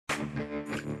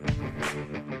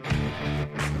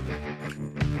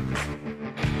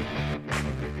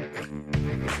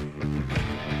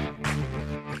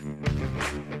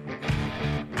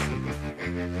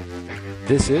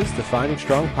This is the Finding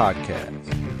Strong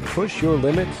podcast. Push your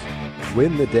limits,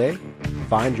 win the day,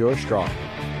 find your strong.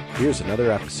 Here's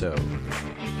another episode.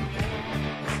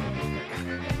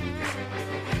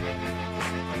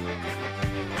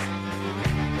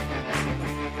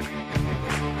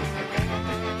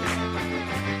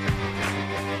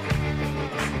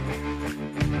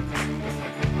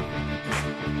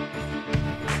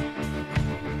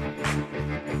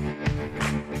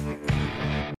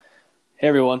 Hey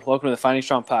everyone, welcome to the Finding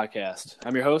Strong podcast.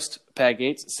 I'm your host, Pat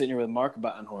Gates, sitting here with Mark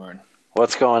Bottenhorn.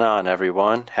 What's going on,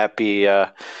 everyone? Happy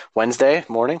Wednesday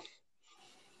morning.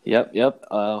 Yep.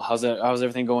 How's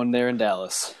everything going there in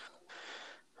Dallas?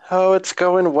 Oh, it's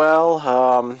going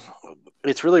well.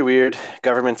 It's really weird.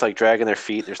 Government's like dragging their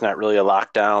feet. There's not really a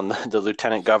lockdown. The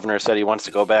lieutenant governor said he wants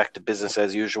to go back to business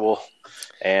as usual,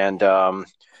 and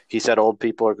he said old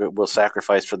people will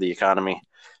sacrifice for the economy.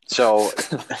 So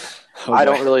I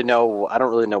don't really know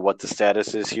what the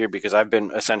status is here because I've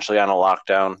been essentially on a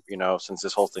lockdown, since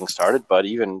this whole thing started. But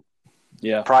even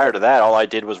prior to that, all I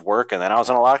did was work, and then I was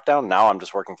on a lockdown. Now I'm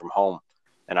just working from home,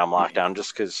 and I'm locked down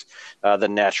just because the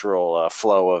natural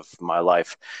flow of my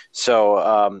life.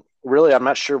 So really, I'm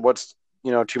not sure what's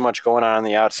too much going on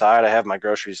the outside. I have my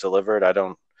groceries delivered. I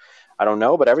don't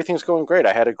know, but everything's going great.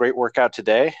 I had a great workout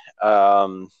today.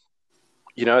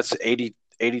 It's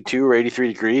 82 or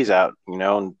 83 degrees out,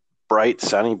 and bright,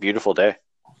 sunny, beautiful day.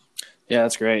 Yeah,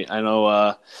 that's great. I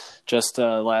know just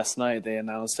last night they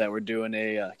announced that we're doing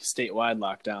a statewide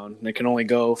lockdown. And it can only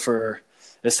go for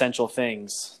essential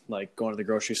things like going to the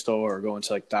grocery store or going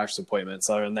to like doctor's appointments.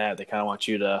 Other than that, they kind of want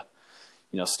you to,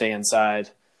 stay inside.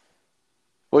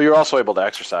 Well, you're also able to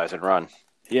exercise and run.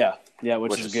 Yeah,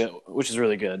 which is good. Which is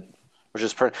really good.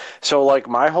 So like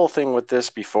my whole thing with this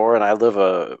before, and I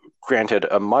live granted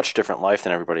a much different life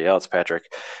than everybody else,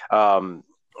 Patrick.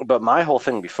 But my whole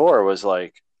thing before was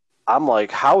like, I'm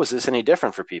like, how is this any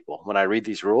different for people when I read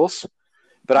these rules?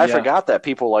 But I forgot that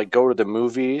people like go to the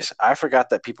movies. I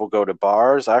forgot that people go to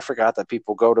bars. I forgot that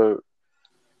people go to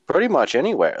pretty much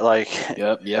anywhere. Like,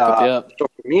 yep. So for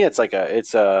me, it's like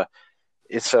it's a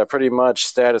pretty much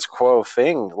status quo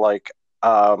thing. Like,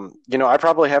 I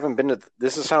probably haven't been to.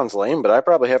 Sounds lame, but I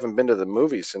probably haven't been to the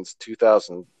movies since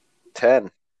 2010.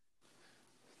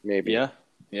 Maybe.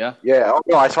 Yeah. Oh,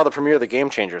 no, I saw the premiere of The Game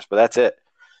Changers, but that's it.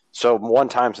 So one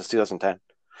time since 2010.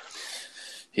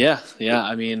 Yeah.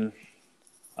 I mean,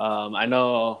 I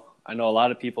know a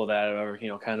lot of people that are,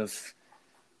 kind of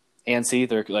antsy.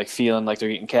 They're like feeling like they're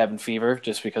getting cabin fever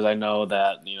just because I know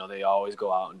that, they always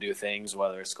go out and do things,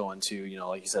 whether it's going to,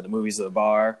 like you said, the movies or the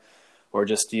bar, or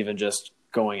just even just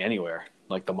going anywhere,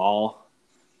 like the mall.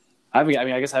 I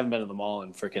guess I haven't been to the mall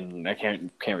and I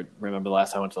can't remember the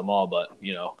last time I went to the mall, but,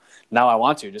 now I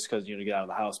want to just because, to get out of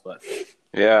the house. But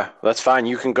yeah, that's fine.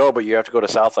 You can go, but you have to go to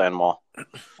Southland Mall.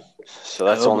 So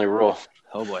that's the only rule.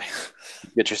 Oh boy.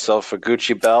 Get yourself a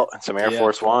Gucci belt and some Air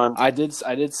Force One. I did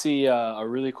see a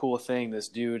really cool thing. This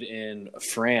dude in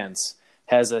France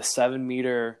has a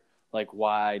 7-meter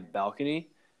wide balcony.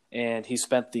 And he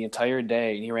spent the entire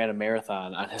day, and he ran a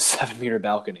marathon on his 7-meter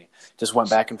balcony. Just went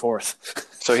back and forth.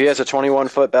 So he has a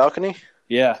 21-foot balcony?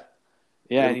 Yeah.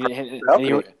 And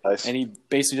he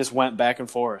basically just went back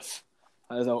and forth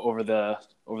over the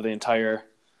entire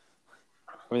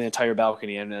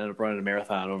balcony, and ended up running a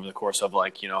marathon over the course of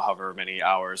however many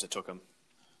hours it took him.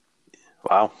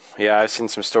 Wow. Yeah, I've seen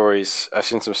some stories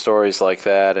like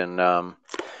that, and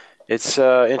it's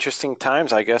interesting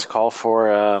times. I guess call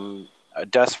for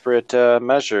desperate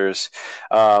measures.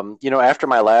 After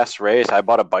my last race, I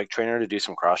bought a bike trainer to do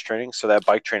some cross training, so that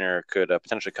bike trainer could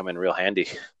potentially come in real handy.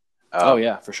 Oh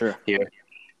yeah, for sure. Yeah.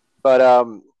 But I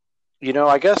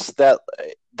guess that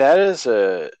is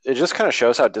it just kind of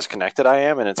shows how disconnected I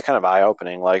am, and it's kind of eye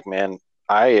opening. Like, man,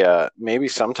 I maybe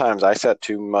sometimes I set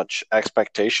too much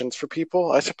expectations for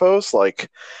people, I suppose. Like,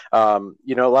 a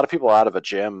lot of people are out of a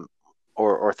gym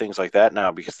or things like that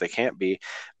now because they can't be.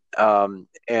 And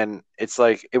it's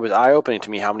like, it was eye-opening to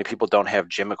me how many people don't have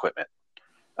gym equipment.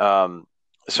 Thinking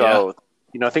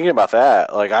about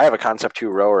that, like I have a Concept 2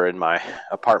 rower in my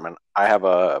apartment. I have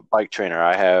a bike trainer.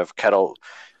 I have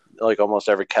almost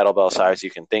every kettlebell size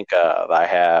you can think of. I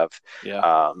have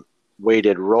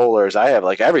weighted rollers. I have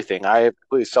everything. I have a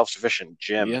completely self-sufficient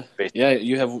gym. Yeah.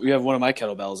 You have one of my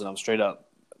kettlebells, and I'm straight up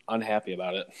unhappy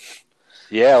about it.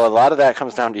 Yeah, well, a lot of that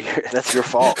comes down to that's your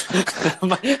fault.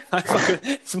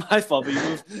 It's my fault, but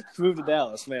you moved to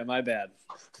Dallas, man. My bad.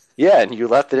 Yeah, and you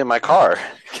left it in my car.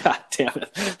 God damn it.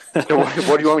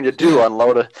 What do you want me to do?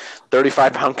 Unload a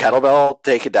 35-pound kettlebell,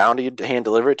 take it down to you, hand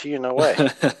deliver it to you? No way.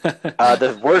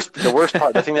 The worst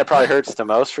part, the thing that probably hurts the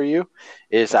most for you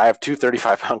is I have two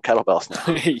 35-pound kettlebells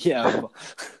now. Yeah.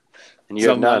 And you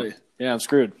have none. Yeah, I'm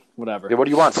screwed. Whatever. What do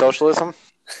you want, socialism?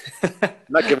 I'm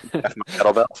not giving you half my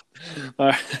kettlebells.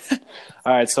 All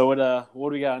right. So what do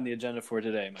we got on the agenda for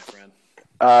today, my friend?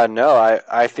 No,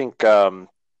 I think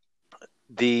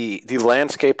the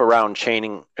landscape around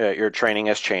your training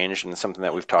has changed, and it's something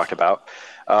that we've talked about.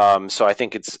 So I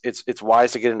think it's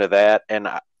wise to get into that, and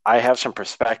I have some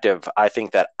perspective I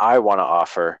think that I want to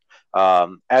offer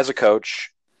as a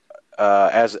coach,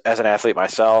 as an athlete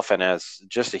myself, and as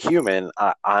just a human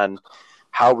on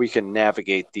how we can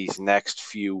navigate these next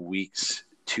few weeks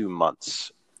to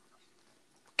months.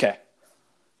 Okay.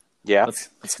 Yeah.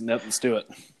 Let's do it.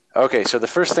 Okay, so the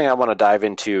first thing I want to dive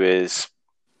into is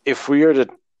if we are to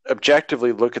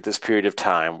objectively look at this period of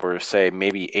time, we're say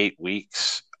maybe 8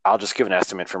 weeks. I'll just give an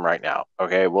estimate from right now.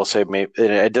 Okay, we'll say maybe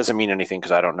it doesn't mean anything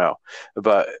because I don't know,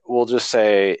 but we'll just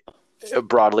say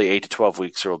broadly 8 to 12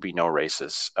 weeks there will be no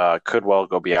races. Could well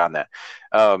go beyond that.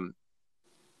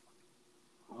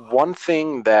 One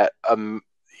thing that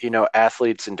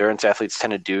endurance athletes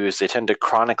tend to do is they tend to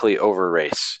chronically over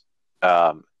race.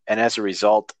 And as a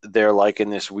result, they're like in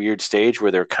this weird stage where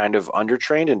they're kind of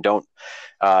undertrained and don't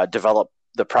develop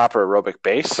the proper aerobic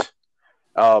base.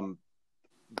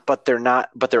 But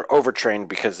they're overtrained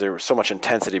because there's so much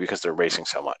intensity because they're racing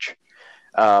so much.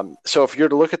 So if you're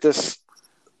to look at this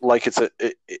like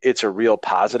it's a real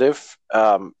positive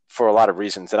for a lot of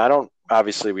reasons, and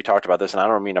obviously we talked about this, and I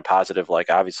don't mean a positive like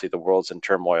obviously the world's in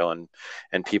turmoil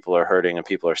and people are hurting and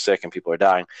people are sick and people are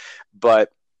dying,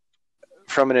 but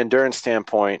from an endurance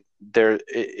standpoint,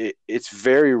 it's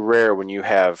very rare when you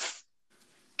have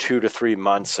 2 to 3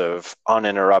 months of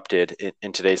uninterrupted,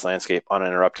 in today's landscape,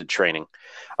 uninterrupted training.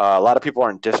 A lot of people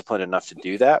aren't disciplined enough to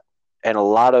do that, and a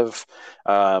lot of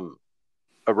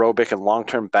aerobic and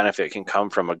long-term benefit can come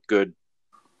from a good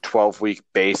 12-week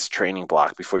base training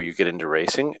block before you get into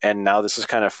racing. And now this has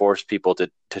kind of forced people to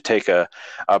take a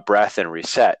breath and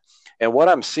reset. And what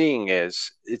I'm seeing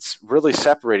is it's really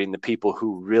separating the people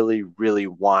who really, really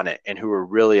want it and who are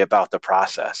really about the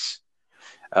process.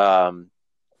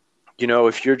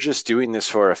 If you're just doing this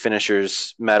for a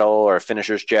finisher's medal or a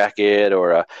finisher's jacket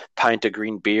or a pint of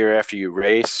green beer after you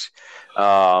race,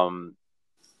 or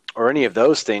any of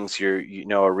those things,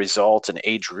 a result, an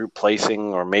age group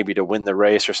placing, or maybe to win the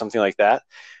race or something like that,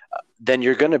 then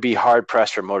you're going to be hard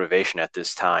pressed for motivation at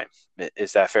this time.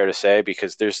 Is that fair to say?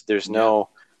 Because there's no,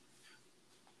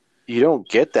 you don't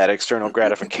get that external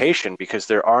gratification because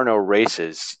there are no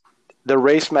races. The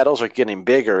race medals are getting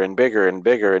bigger and bigger and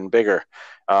bigger and bigger,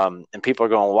 and people are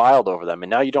going wild over them. And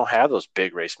now you don't have those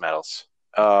big race medals.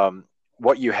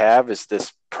 What you have is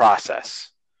this process.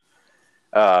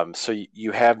 So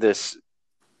you have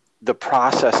the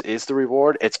process is the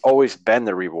reward. It's always been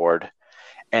the reward.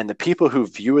 And the people who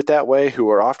view it that way, who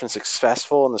are often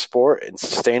successful in the sport and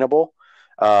sustainable,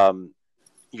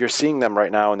 you're seeing them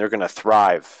right now, and they're going to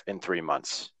thrive in 3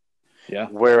 months. Yeah.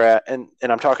 Whereas, and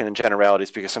I'm talking in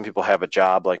generalities because some people have a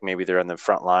job, like maybe they're in the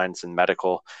front lines in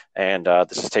medical, and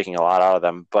this is taking a lot out of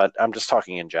them. But I'm just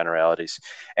talking in generalities.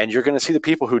 And you're going to see the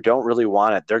people who don't really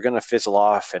want it, they're going to fizzle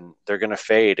off and they're going to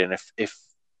fade. And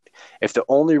if the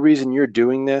only reason you're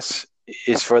doing this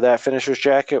is for that finisher's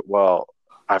jacket, well,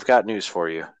 I've got news for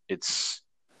you. It's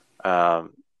not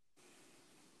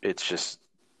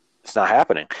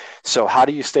happening. So how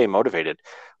do you stay motivated?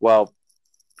 Well,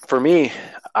 for me,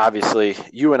 obviously,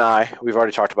 you and we've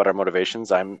already talked about our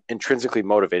motivations. I'm intrinsically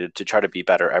motivated to try to be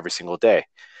better every single day.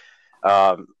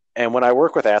 And when I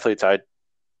work with athletes,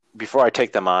 before I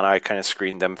take them on, I kind of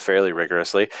screen them fairly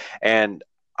rigorously. And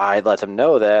I let them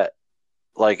know that,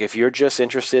 like, if you're just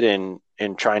interested in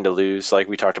trying to lose, like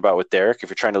we talked about with Derek, if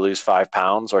you're trying to lose 5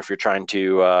 pounds, or if you're trying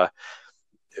to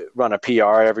run a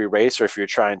PR every race, or if you're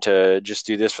trying to just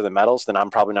do this for the medals, then I'm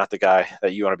probably not the guy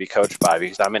that you want to be coached by,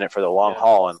 because I'm in it for the long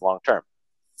haul and long term.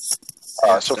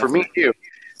 So for me too,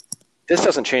 this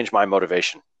doesn't change my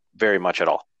motivation very much at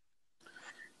all.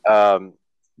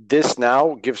 This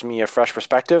now gives me a fresh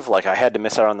perspective. Like, I had to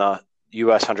miss out on the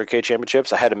U.S. 100K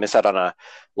championships. I had to miss out on a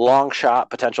long shot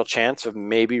potential chance of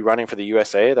maybe running for the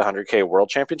USA, the 100K world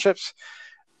championships.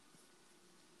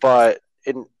 But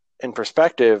in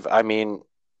perspective, I mean,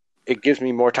 it gives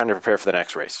me more time to prepare for the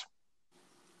next race.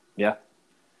 Yeah.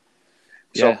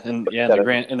 So, yeah,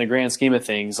 in the grand scheme of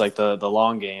things, like the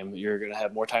long game, you're going to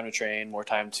have more time to train, more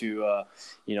time to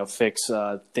fix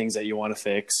things that you want to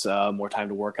fix, more time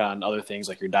to work on other things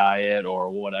like your diet or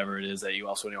whatever it is that you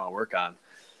also want to work on.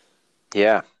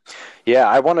 Yeah. Yeah,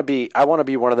 I want to be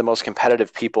one of the most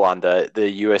competitive people on the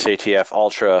USATF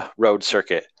Ultra Road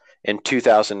Circuit in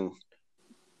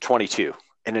 2022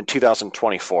 and in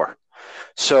 2024.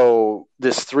 So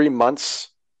this 3 months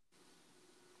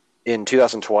in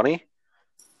 2020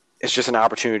 is just an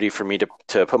opportunity for me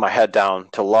to put my head down,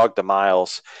 to log the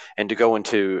miles, and to go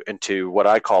into what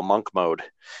I call monk mode.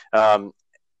 Um,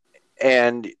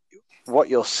 and what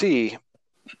you'll see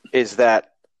is that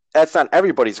that's not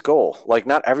everybody's goal. Like,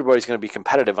 not everybody's going to be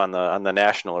competitive on the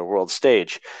national or world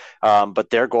stage, but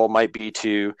their goal might be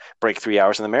to break 3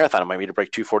 hours in the marathon. It might be to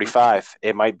break 2:45.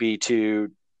 It might be to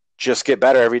just get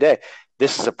better every day.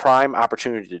 This is a prime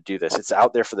opportunity to do this. It's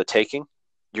out there for the taking.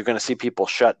 You're going to see people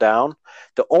shut down.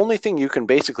 The only thing you can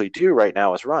basically do right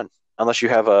now is run, unless you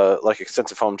have a like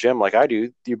extensive home gym like I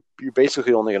do. You're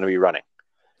basically only going to be running.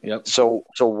 Yep, So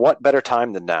what better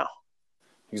time than now?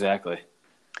 exactly.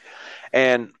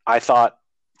 And I thought,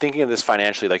 thinking of this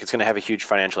financially, like it's going to have a huge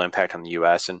financial impact on the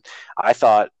U.S. And I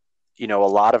thought, a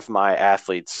lot of my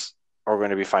athletes are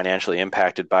going to be financially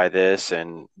impacted by this,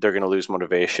 and they're going to lose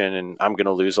motivation, and I'm going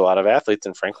to lose a lot of athletes,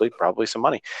 and frankly, probably some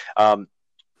money.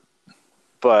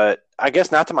 But I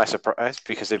guess not to my surprise,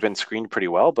 because they've been screened pretty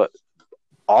well. But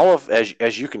all of,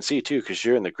 as you can see too, because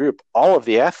you're in the group, all of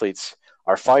the athletes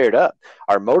are fired up,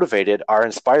 are motivated, are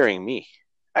inspiring me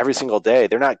every single day.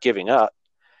 They're not giving up.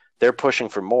 They're pushing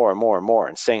for more and more and more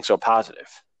and staying so positive.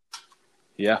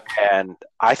 Yeah, And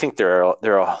I think they're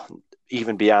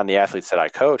even beyond the athletes that I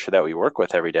coach or that we work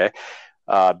with every day.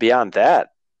 Beyond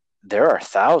that, there are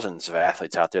thousands of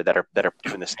athletes out there that are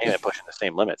doing the same and pushing the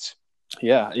same limits.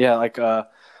 yeah. Like I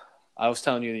was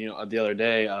telling you, the other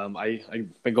day,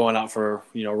 I've been going out for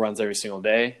runs every single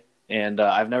day, and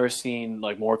I've never seen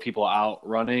like more people out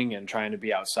running and trying to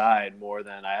be outside more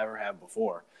than I ever have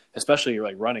before, especially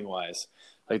like running wise.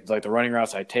 Like the running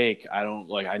routes I take, I don't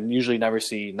like. I usually never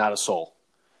see not a soul,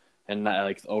 and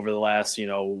like over the last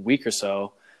week or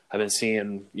so, I've been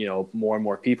seeing more and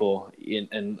more people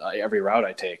in every route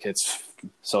I take. It's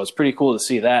pretty cool to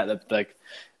see that like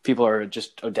people are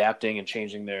just adapting and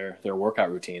changing their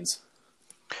workout routines.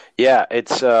 Yeah,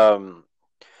 it's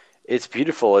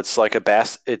beautiful. It's like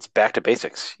it's back to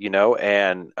basics,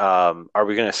 And are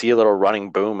we going to see a little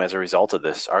running boom as a result of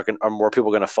this? Are more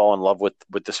people going to fall in love with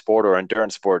the sport or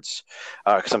endurance sports?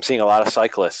 Because I'm seeing a lot of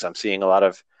cyclists. I'm seeing a lot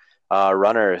of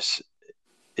runners.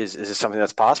 Is this something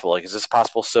that's possible? Like, is this a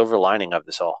possible silver lining of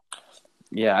this all?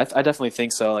 Yeah, I definitely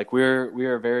think so. Like we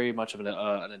are very much of an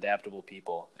adaptable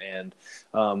people, and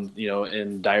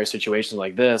in dire situations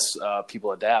like this,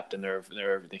 people adapt, and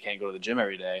they can't go to the gym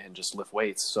every day and just lift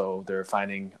weights, so they're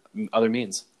finding other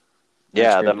means.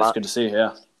 Yeah, It's good to see.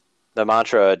 Yeah, the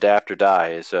mantra "adapt or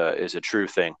die" is a true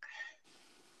thing.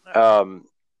 Um,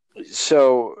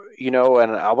 so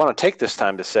and I want to take this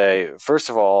time to say, first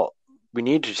of all, we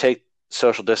need to take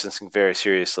social distancing very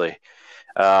seriously.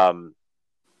 Um,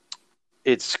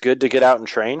 it's good to get out and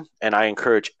train, and I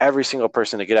encourage every single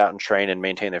person to get out and train and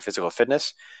maintain their physical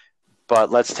fitness. But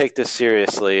let's take this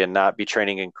seriously and not be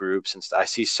training in groups. And I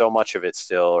see so much of it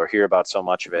still, or hear about so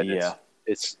much of it. And yeah,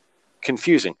 it's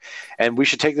confusing, and we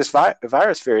should take this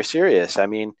virus very serious. I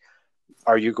mean,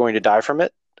 are you going to die from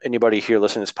it? Anybody here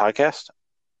listening to this podcast?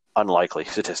 Unlikely,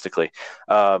 statistically.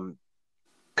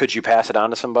 Could you pass it on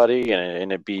to somebody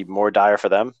and it be more dire for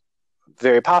them?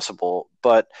 Very possible.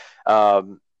 But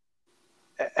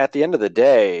at the end of the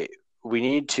day, we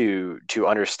need to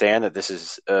understand that this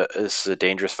is a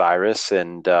dangerous virus,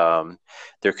 and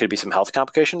there could be some health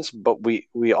complications. But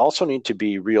we also need to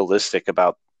be realistic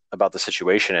about the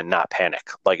situation and not panic.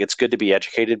 Like, it's good to be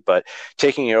educated, but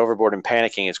taking it overboard and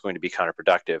panicking is going to be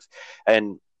counterproductive.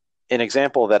 And an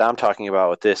example that I'm talking about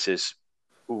with this is,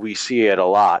 we see it a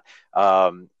lot.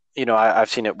 I've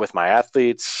seen it with my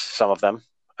athletes, some of them.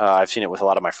 I've seen it with a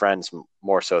lot of my friends,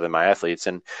 more so than my athletes.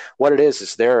 And what it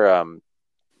is they're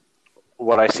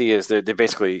what I see is they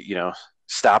basically,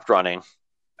 stopped running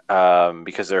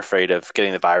because they're afraid of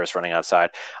getting the virus running outside.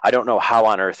 I don't know how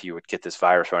on earth you would get this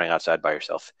virus running outside by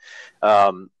yourself.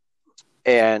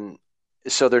 And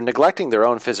so they're neglecting their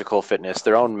own physical fitness,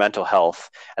 their own mental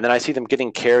health. And then I see them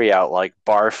getting carry out like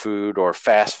bar food or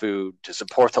fast food to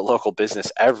support the local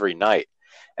business every night.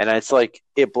 And it's like,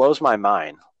 it blows my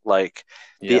mind. Like,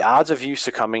 the odds of you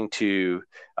succumbing to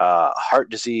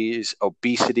heart disease,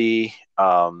 obesity,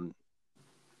 any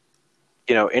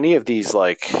of these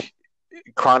like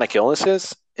chronic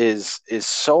illnesses is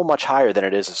so much higher than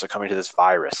it is succumbing to this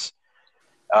virus.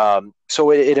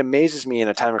 So it amazes me in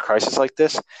a time of crisis like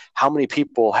this, how many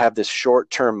people have this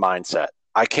short-term mindset.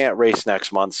 I can't race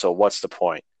next month, so what's the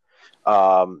point?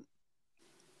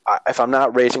 if I'm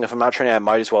not racing, if I'm not training, I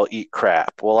might as well eat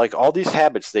crap. Well, like all these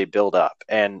habits, they build up,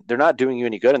 and they're not doing you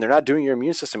any good, and they're not doing your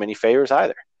immune system any favors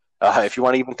either. If you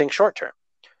want to even think short term.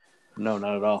 No,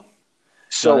 not at all.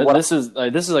 So No, what? this is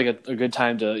like a good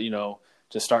time to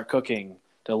to start cooking,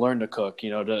 to learn to cook,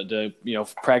 to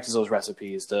practice those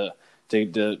recipes, to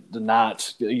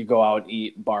not you go out and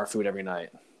eat bar food every night.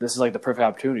 This is like the perfect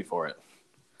opportunity for it.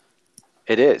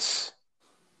 It is.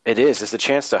 It is. It's the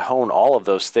chance to hone all of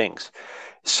those things.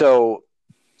 So,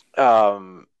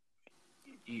 um,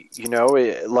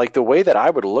 like the way that I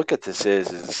would look at this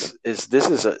is this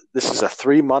is a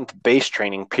 3 month base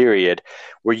training period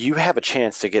where you have a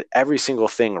chance to get every single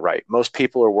thing right. Most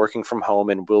people are working from home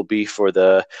and will be for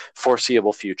the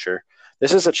foreseeable future.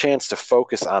 This is a chance to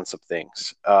focus on some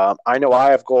things. I know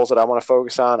I have goals that I want to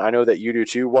focus on. I know that you do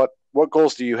too. What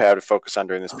goals do you have to focus on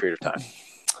during this period of time?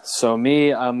 So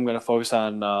me, I'm gonna focus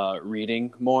on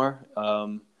reading more.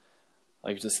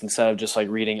 Like just instead of just like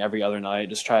reading every other night,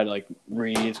 just try to like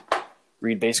read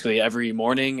basically every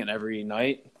morning and every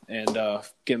night, and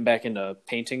getting back into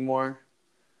painting more.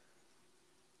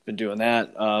 Been doing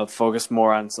that. Focus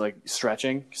more on like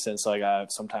stretching, since like I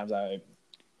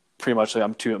pretty much like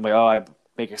I'm like, oh, I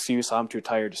make excuse, I'm too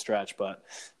tired to stretch, but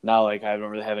now like I don't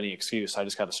really have any excuse. I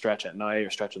just got to stretch at night or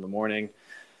stretch in the morning.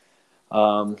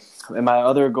 And my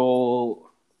other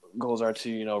goals are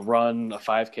to run a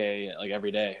 5K like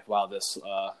every day while this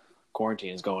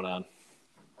quarantine is going on.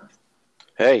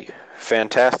 Hey,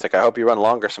 fantastic. I hope you run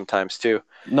longer sometimes too.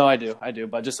 No, I do,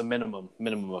 but just a minimum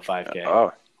of 5K.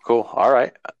 Oh, cool. All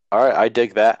right. I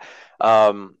dig that.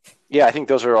 Yeah, I think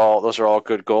those are all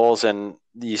good goals, and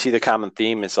you see the common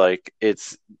theme is like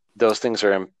it's those things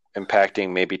are impacting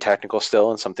maybe technical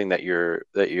still and something that you're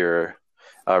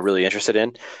really interested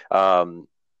in.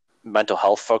 Mental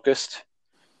health focused.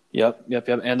 Yep.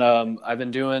 And I've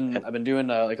been doing like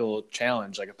a little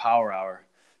challenge, like a power hour.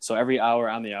 So every hour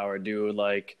on the hour, do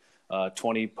like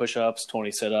 20 push-ups,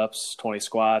 20 sit-ups, 20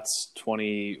 squats,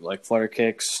 20 like flutter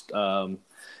kicks, and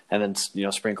then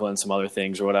sprinkle in some other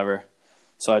things or whatever.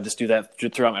 So I just do that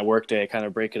throughout my workday, kind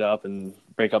of break it up and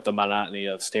break up the monotony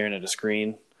of staring at a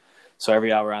screen. So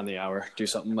every hour on the hour, do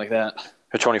something like that.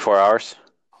 For 24 hours?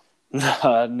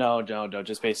 No,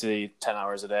 just basically 10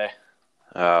 hours a day.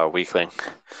 Weakling.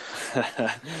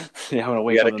 Yeah, I'm gonna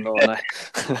wake up in the middle of the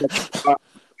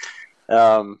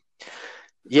night.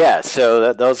 Yeah,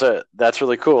 so that's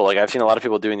really cool. Like I've seen a lot of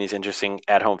people doing these interesting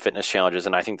at-home fitness challenges,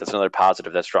 and I think that's another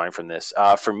positive that's drawing from this.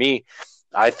 For me,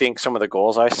 I think some of the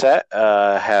goals I set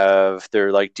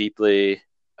they're like deeply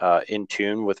in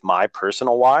tune with my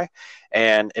personal why,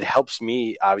 and it helps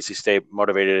me obviously stay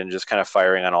motivated and just kind of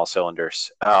firing on all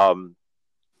cylinders.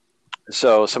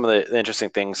 So some of the interesting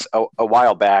things a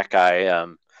while back, I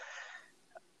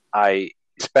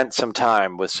spent some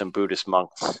time with some Buddhist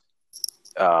monks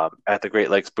at the Great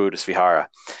Lakes Buddhist Vihara,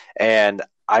 and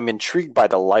I'm intrigued by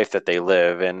the life that they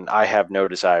live, and I have no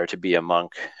desire to be a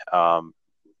monk,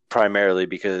 primarily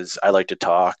because I like to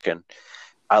talk and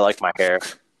I like my hair.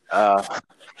 I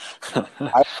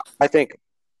think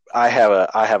I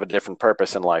have a different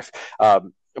purpose in life.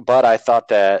 But I thought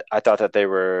that they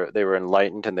were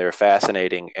enlightened and they were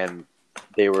fascinating and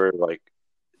they were like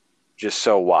just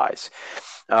so wise.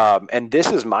 And this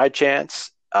is my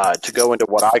chance to go into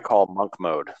what I call monk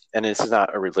mode. And this is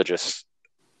not a religious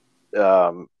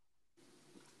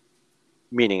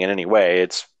meaning in any way.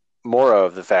 It's more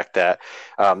of the fact that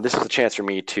this is a chance for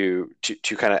me to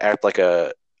kind of act like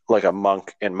a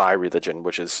monk in my religion,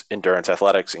 which is endurance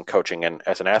athletics and coaching and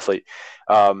as an athlete.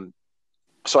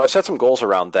 So I've set some goals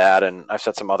around that, and I've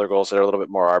set some other goals that are a little bit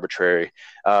more arbitrary.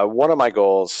 One of my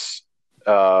goals,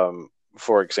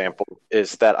 for example,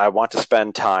 is that I want to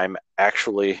spend time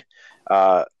actually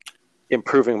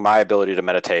improving my ability to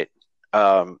meditate.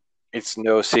 It's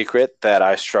no secret that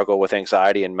I struggle with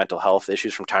anxiety and mental health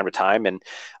issues from time to time, and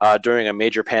during a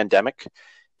major pandemic,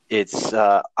 it's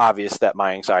obvious that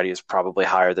my anxiety is probably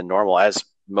higher than normal, as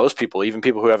most people, even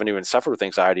people who haven't even suffered with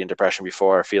anxiety and depression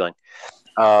before, are feeling.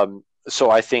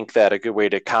 So I think that a good way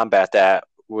to combat that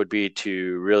would be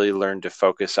to really learn to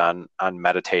focus on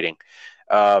meditating.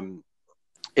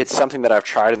 It's something that I've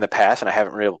tried in the past and I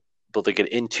haven't really able to get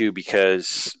into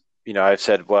because, I've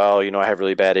said, well, I have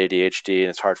really bad ADHD and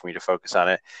it's hard for me to focus on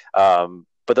it.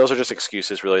 But those are just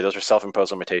excuses, really. Those are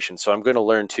self-imposed limitations. So I'm going to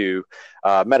learn to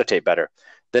meditate better.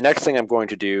 The next thing I'm going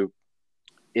to do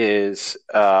is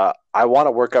I want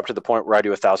to work up to the point where I do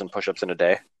 1,000 push-ups in a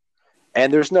day.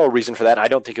 And there's no reason for that. I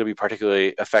don't think it'll be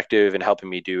particularly effective in helping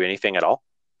me do anything at all.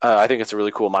 I think it's a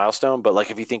really cool milestone. But like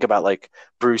if you think about like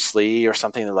Bruce Lee or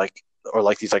something like, or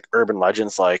like these like urban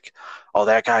legends, like, oh,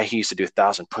 that guy, he used to do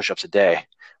 1,000 push-ups a day.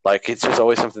 Like it's just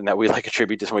always something that we like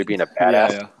attribute to somebody being a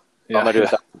badass. Yeah. I'm gonna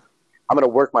do I'm going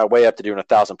to work my way up to doing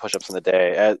 1,000 push-ups in the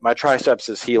day. My triceps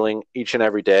is healing each and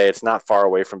every day. It's not far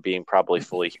away from being probably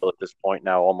fully healed at this point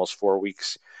now, almost 4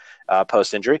 weeks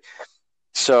post-injury.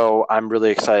 So I'm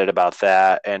really excited about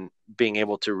that and being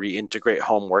able to reintegrate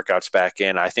home workouts back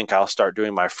in. I think I'll start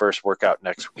doing my first workout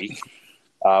next week,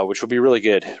 which will be really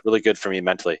good for me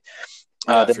mentally.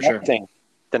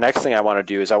 The next thing I want to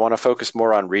do is I want to focus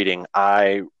more on reading.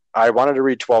 I wanted to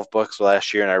read 12 books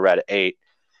last year and I read 8.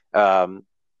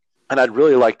 And I'd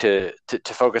really like to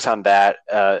focus on that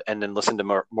and then listen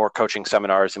to more coaching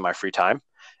seminars in my free time,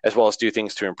 as well as do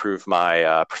things to improve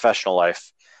my professional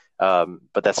life.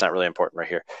 But that's not really important right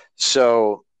here.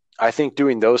 So I think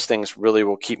doing those things really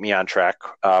will keep me on track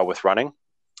with running.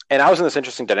 And I was in this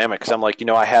interesting dynamic because I'm like,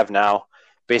 I have now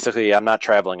basically I'm not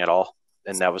traveling at all.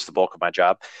 And that was the bulk of my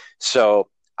job. So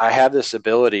I have this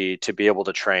ability to be able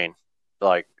to train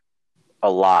like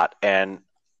a lot. And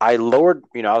I lowered,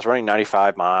 I was running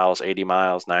 95 miles, 80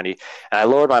 miles, 90, and I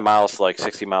lowered my miles to like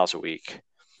 60 miles a week.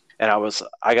 And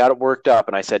I got it worked up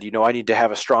and I said, I need to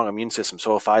have a strong immune system.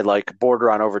 So if I like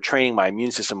border on overtraining, my immune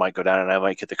system might go down and I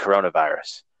might get the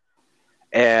coronavirus.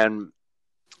 And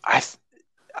I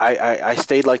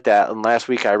stayed like that. And last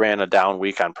week I ran a down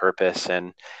week on purpose.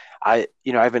 And I've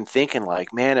been thinking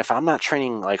like, man, if I'm not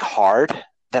training like hard,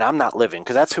 then I'm not living,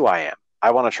 because that's who I am.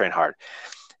 I want to train hard.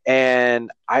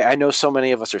 And I know so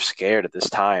many of us are scared at this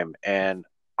time. And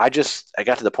I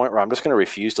got to the point where I'm just going to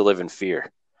refuse to live in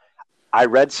fear. I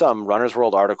read some Runner's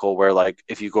World article where like,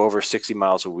 if you go over 60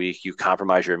 miles a week, you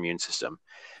compromise your immune system.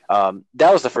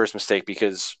 That was the first mistake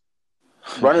because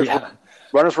Runner's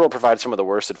World provides some of the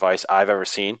worst advice I've ever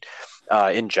seen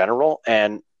in general.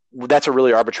 And that's a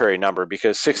really arbitrary number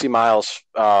because 60 miles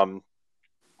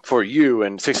for you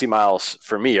and 60 miles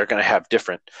for me are going to have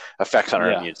different effects on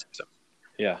our immune system.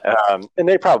 Yeah. And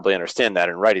they probably understand that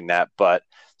in writing that, but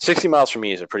 60 miles for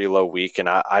me is a pretty low week, and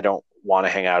I don't want to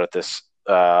hang out at this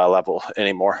level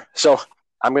anymore. So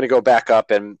I'm going to go back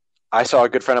up, and I saw a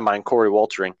good friend of mine, Corey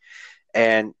Waltering,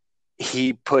 and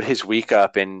he put his week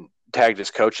up and tagged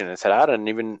his coach in and said, I didn't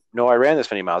even know I ran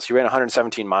this many miles. He ran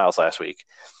 117 miles last week.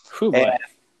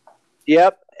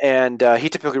 Yep. And he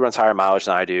typically runs higher mileage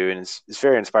than I do, and it's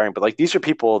very inspiring. But like, these are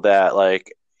people that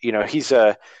like, he's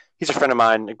a friend of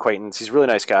mine, acquaintance. He's a really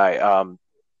nice guy.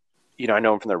 I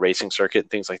know him from the racing circuit and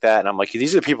things like that. And I'm like,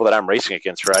 these are the people that I'm racing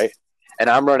against, right? And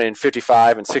I'm running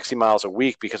 55 and 60 miles a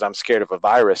week because I'm scared of a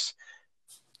virus.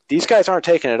 These guys aren't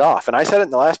taking it off. And I said it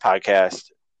in the last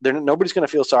podcast. Nobody's going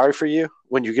to feel sorry for you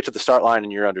when you get to the start line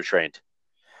and you're undertrained.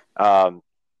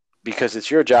 Because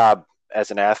it's your job as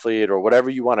an athlete or whatever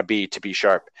you want to be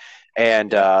sharp.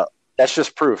 And that's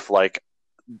just proof. Like,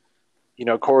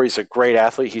 Corey's a great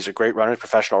athlete. He's a great runner,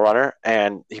 professional runner,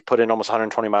 and he put in almost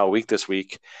 120-mile week this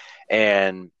week.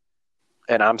 And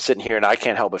I'm sitting here and I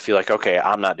can't help but feel like, okay,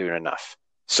 I'm not doing enough.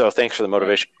 So thanks for the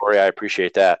motivation, Corey. I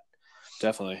appreciate that.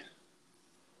 Definitely.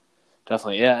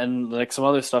 Yeah. And like some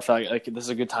other stuff, like this is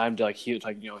a good time to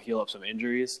heal up some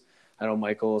injuries. I know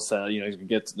Michael said, he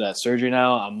gets that surgery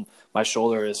now. My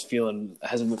shoulder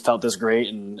hasn't felt this great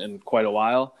in quite a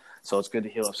while. So it's good to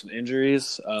heal up some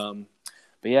injuries.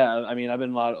 But yeah, I mean, I've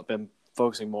been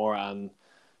focusing more on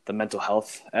the mental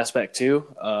health aspect too,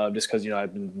 just because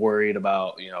I've been worried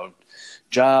about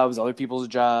jobs, other people's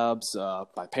jobs,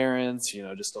 my parents,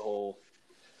 just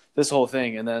this whole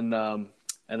thing, and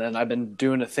then I've been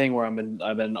doing a thing where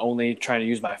I've been only trying to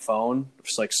use my phone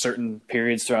for like certain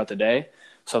periods throughout the day,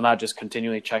 so I'm not just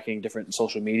continually checking different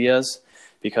social medias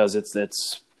because it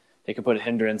can put a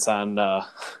hindrance on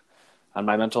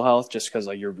my mental health, just because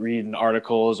like you're reading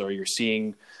articles or you're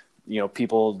seeing,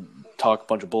 people talk a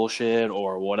bunch of bullshit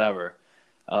or whatever.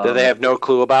 That they have no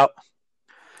clue about.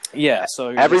 Yeah. So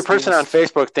every person on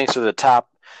Facebook thinks they're the top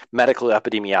medical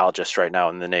epidemiologist right now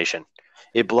in the nation.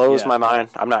 It blows my mind.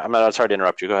 I'm not sorry to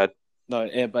interrupt you. Go ahead.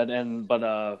 No, but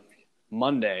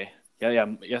Monday,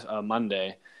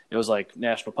 Monday, it was like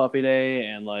National Puppy Day,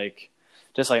 and like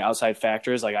just like outside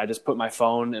factors. Like I just put my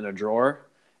phone in a drawer.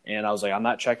 And I was like, I'm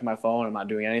not checking my phone. I'm not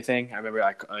doing anything. I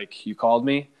remember you called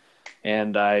me,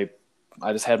 and I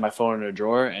just had my phone in a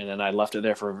drawer, and then I left it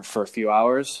there for a few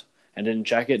hours and didn't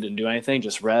check it, didn't do anything,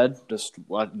 just read,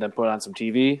 then put on some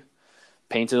TV,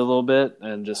 painted a little bit,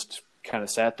 and just kind of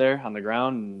sat there on the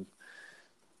ground and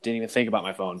didn't even think about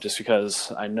my phone, just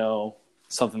because I know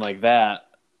something like that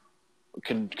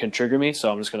can trigger me.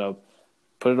 So I'm just going to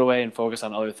put it away and focus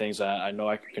on other things that I know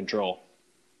I can control.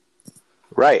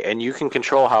 Right, and you can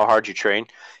control how hard you train.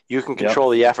 You can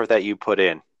control the effort that you put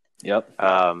in. Yep.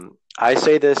 I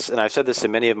say this, and I've said this to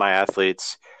many of my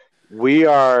athletes. We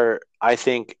are, I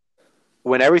think,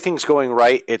 when everything's going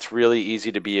right, it's really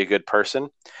easy to be a good person.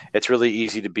 It's really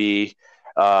easy to be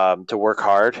to work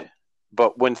hard.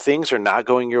 But when things are not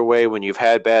going your way, when you've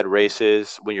had bad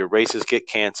races, when your races get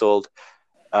canceled,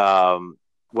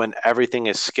 when everything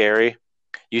is scary,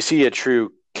 you see a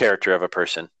true character of a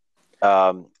person.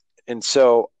 And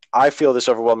so I feel this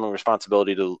overwhelming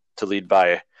responsibility to lead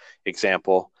by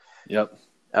example. Yep.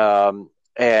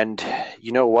 And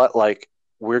you know what? Like,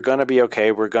 we're going to be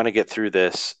okay. We're going to get through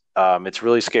this. It's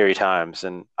really scary times,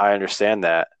 and I understand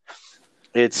that.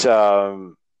 It's,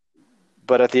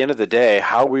 but at the end of the day,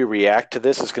 how we react to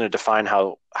this is going to define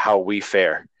how we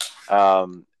fare.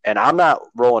 And I'm not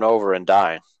rolling over and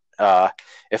dying.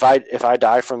 If I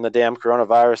die from the damn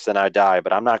coronavirus, then I die.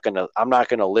 But I'm not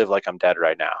gonna live like I'm dead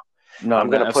right now. No,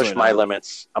 I'm going to push my not.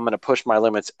 limits. I'm going to push my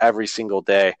limits every single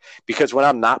day, because when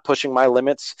I'm not pushing my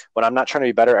limits, when I'm not trying to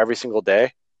be better every single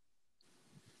day,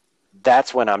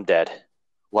 that's when I'm dead.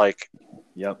 Like,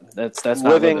 yep, that's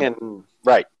living and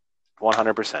right,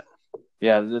 100%.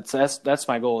 Yeah, that's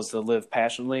my goal, is to live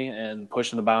passionately and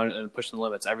pushing the bound and pushing the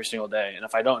limits every single day. And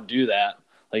if I don't do that,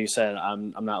 like you said,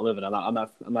 I'm not living. I'm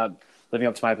not living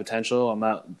up to my potential. I'm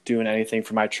not doing anything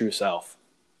for my true self.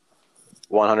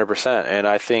 100%. And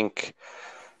I think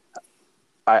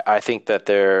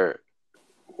that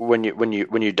when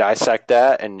you dissect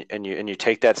that and you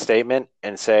take that statement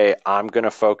and say, I'm going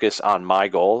to focus on my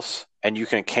goals, and you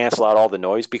can cancel out all the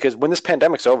noise, because when this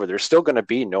pandemic's over, there's still going to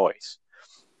be noise.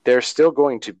 There's still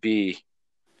going to be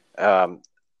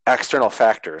external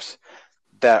factors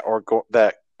that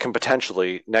can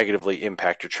potentially negatively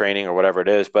impact your training or whatever it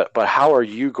is. But how are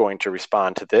you going to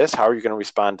respond to this? How are you going to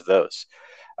respond to those?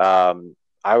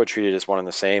 I would treat it as one and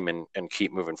the same, and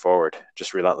keep moving forward.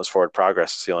 Just relentless forward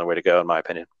progress is the only way to go, in my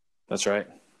opinion. That's right.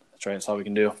 That's all we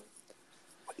can do.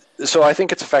 So I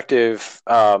think it's effective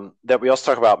that we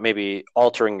also talk about maybe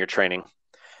altering your training,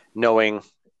 knowing,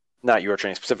 not your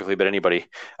training specifically, but anybody,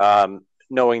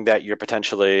 knowing that you're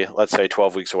potentially, let's say,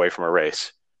 12 weeks away from a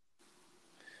race.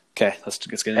 Okay, let's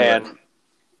get into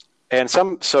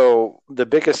it. So the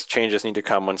biggest changes need to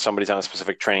come when somebody's on a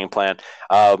specific training plan.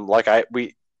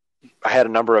 I had a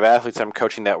number of athletes I'm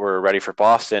coaching that were ready for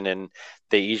Boston, and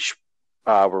they each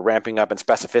were ramping up in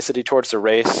specificity towards the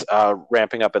race,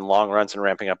 ramping up in long runs and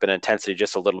ramping up in intensity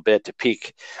just a little bit to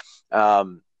peak.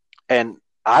 And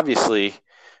obviously,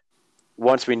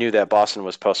 once we knew that Boston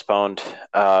was postponed,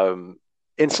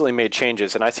 instantly made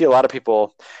changes. And I see a lot of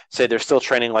people say they're still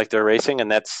training like they're racing,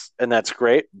 and that's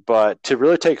great. But to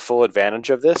really take full advantage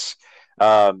of this,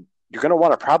 you're going to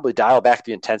want to probably dial back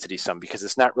the intensity some, because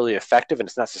it's not really effective and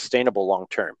it's not sustainable long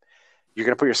term. You're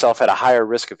going to put yourself at a higher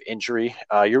risk of injury.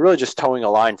 You're really just towing a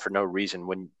line for no reason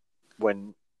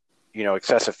when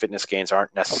excessive fitness gains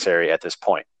aren't necessary at this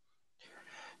point.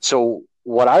 So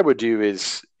what I would do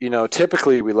is,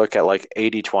 typically we look at like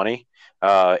 80-20.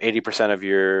 80% of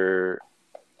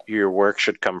your work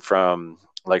should come from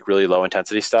like really low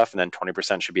intensity stuff, and then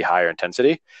 20% should be higher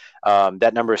intensity.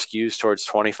 That number skews towards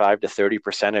 25 to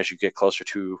 30% as you get closer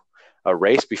to a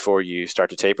race before you start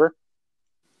to taper.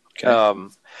 Okay.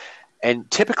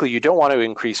 And typically you don't want to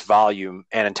increase volume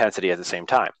and intensity at the same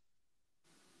time.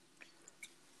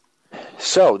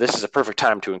 So this is a perfect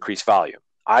time to increase volume.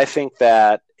 I think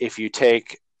that if you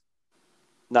take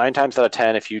 9 times out of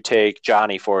 10, if you take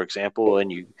Johnny, for example,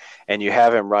 and you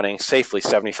have him running safely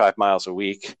 75 miles a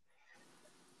week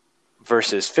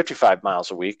versus 55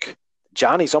 miles a week,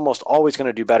 Johnny's almost always going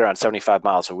to do better on 75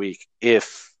 miles a week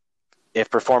if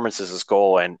performance is his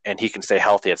goal and he can stay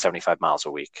healthy at 75 miles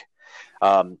a week.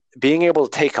 Being able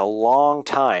to take a long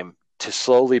time to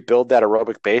slowly build that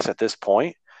aerobic base at this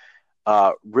point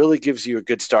really gives you a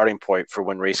good starting point for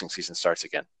when racing season starts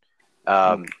again.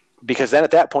 Because then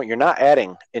at that point, you're not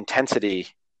adding intensity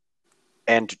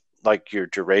and like your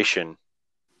duration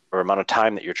or amount of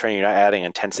time that you're training. You're not adding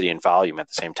intensity and volume at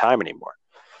the same time anymore.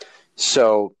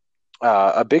 So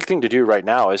a big thing to do right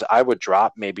now is I would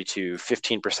drop maybe to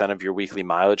 15% of your weekly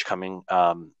mileage coming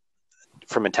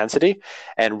from intensity,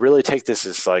 and really take this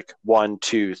as like 1,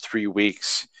 2, 3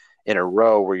 weeks in a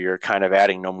row where you're kind of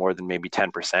adding no more than maybe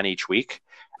 10% each week.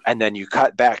 And then you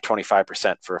cut back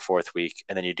 25% for a 4th week,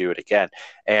 and then you do it again.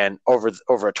 And over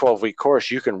a 12-week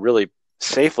course, you can really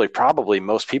safely, probably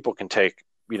most people can take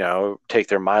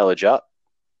their mileage up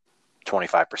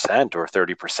 25% or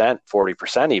 30%,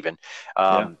 40% even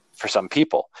for some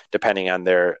people, depending on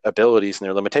their abilities and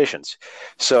their limitations.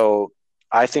 So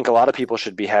I think a lot of people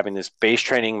should be having this base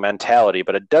training mentality,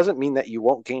 but it doesn't mean that you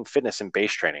won't gain fitness in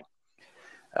base training.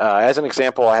 As an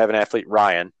example, I have an athlete,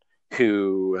 Ryan,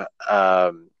 who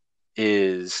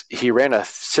he ran a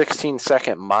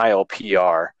 16-second mile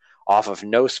PR off of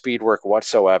no speed work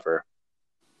whatsoever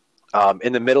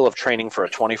in the middle of training for a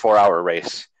 24-hour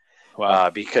race. Wow.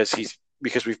 Because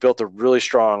we've built a really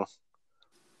strong,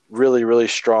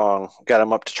 got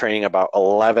him up to training about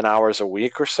 11 hours a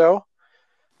week or so.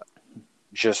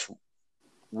 Just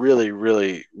really,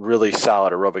 really, really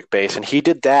solid aerobic base. And he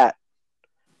did that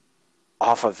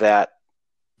off of that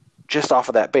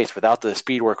base without the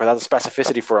speed work, without the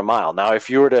specificity for a mile. Now, if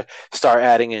you were to start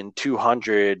adding in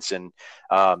 200s and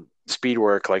speed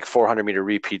work, like 400-meter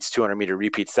repeats, 200-meter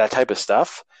repeats, that type of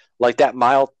stuff, like that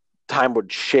mile time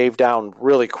would shave down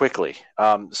really quickly.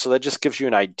 So that just gives you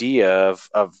an idea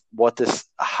of what this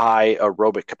high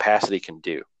aerobic capacity can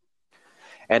do.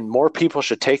 And more people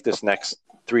should take this next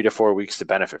 3 to 4 weeks to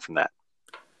benefit from that.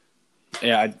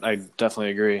 Yeah, I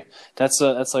definitely agree. That's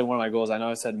like one of my goals. I know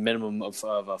I said minimum of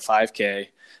a 5K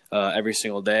every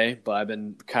single day, but I've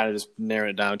been kind of just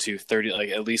narrowing it down to 30, like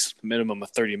at least minimum a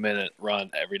 30-minute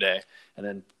run every day, and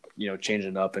then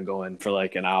changing it up and going for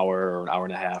like an hour or an hour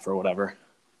and a half or whatever.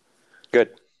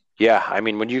 Good. Yeah, I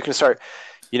mean, when you can start,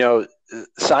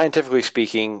 scientifically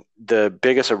speaking, the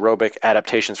biggest aerobic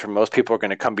adaptations for most people are going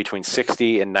to come between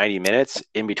 60 and 90 minutes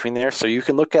in between there. So you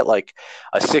can look at like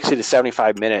a 60 to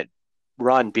 75-minute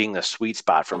run being the sweet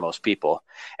spot for most people.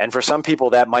 And for some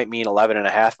people, that might mean 11 and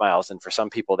a half miles. And for some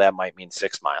people, that might mean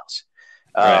 6 miles.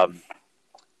 Right.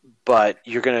 But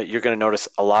you're going to notice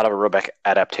a lot of aerobic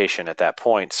adaptation at that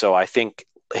point. So I think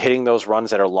hitting those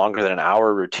runs that are longer than an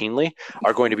hour routinely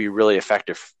are going to be really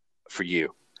effective for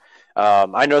you.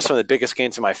 I know some of the biggest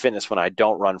gains in my fitness when I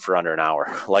don't run for under an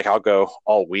hour. Like I'll go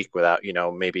all week without,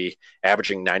 maybe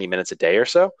averaging 90 minutes a day or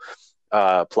so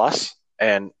plus.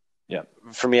 And yeah,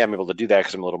 for me, I'm able to do that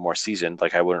because I'm a little more seasoned.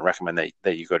 Like I wouldn't recommend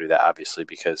that you go do that, obviously,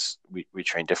 because we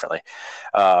train differently.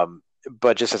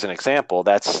 But just as an example,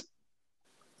 that's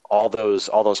all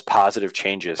those positive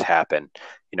changes happen,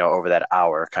 over that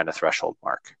hour kind of threshold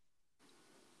mark.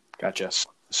 Gotcha.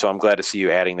 So I'm glad to see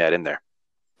you adding that in there.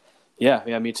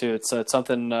 Yeah, me too. It's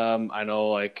something I know.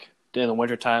 Like in the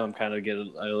wintertime, I get a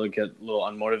little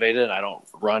unmotivated, and I don't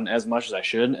run as much as I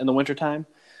should in the wintertime.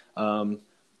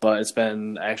 But it's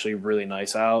been actually really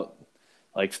nice out,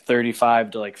 like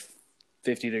 35 to like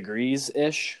 50 degrees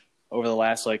ish over the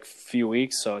last like few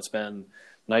weeks. So it's been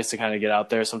nice to kind of get out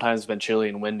there. Sometimes it's been chilly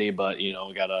and windy, but you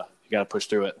gotta push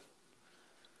through it.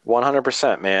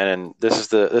 100%, man. And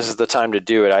this is the time to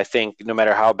do it. I think no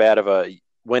matter how bad of a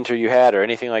winter you had or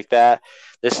anything like that,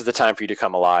 this is the time for you to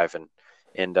come alive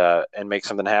and make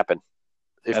something happen.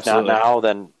 If Absolutely. not now,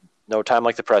 then no time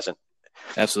like the present.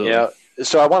 Absolutely.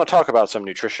 So I want to talk about some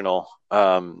nutritional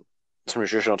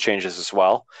changes as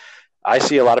well. I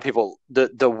see a lot of people,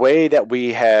 the way that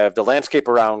we have the landscape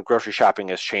around grocery shopping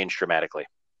has changed dramatically.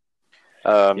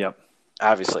 Yep.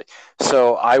 Obviously.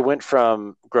 So I went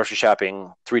from grocery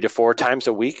shopping 3 to 4 times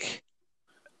a week,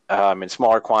 in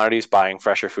smaller quantities, buying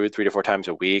fresher food 3 to 4 times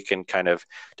a week and kind of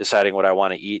deciding what I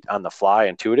want to eat on the fly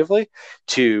intuitively,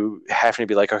 to having to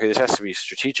be like, okay, this has to be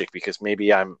strategic because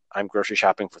maybe I'm grocery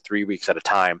shopping for 3 weeks at a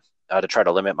time to try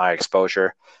to limit my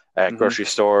exposure at grocery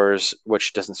stores,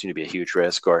 which doesn't seem to be a huge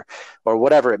risk, or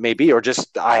whatever it may be, or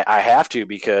just I have to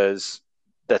because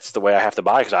that's the way I have to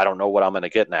buy because I don't know what I'm going to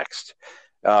get next.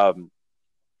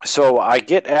 So I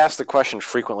get asked the question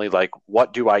frequently, like,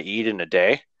 what do I eat in a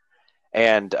day?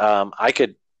 And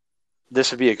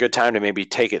this would be a good time to maybe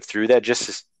take it through that.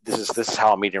 This is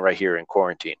how I'm eating right here in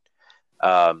quarantine.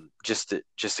 Just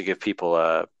to give people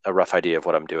a rough idea of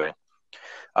what I'm doing.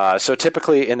 So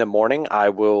typically in the morning, I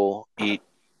will eat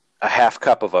a half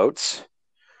cup of oats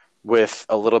with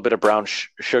a little bit of brown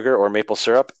sugar or maple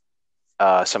syrup,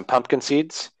 some pumpkin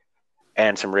seeds,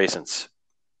 and some raisins.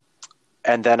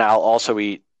 And then I'll also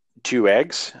eat 2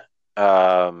 eggs,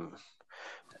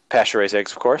 pasture-raised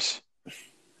eggs, of course.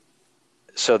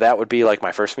 So that would be like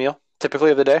my first meal,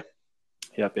 typically of the day.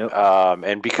 Yep.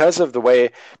 And because of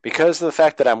the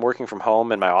fact that I'm working from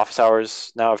home and my office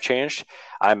hours now have changed,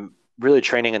 I'm really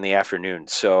training in the afternoon.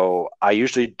 So I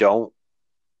usually don't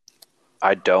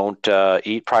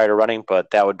eat prior to running,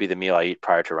 but that would be the meal I eat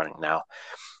prior to running now.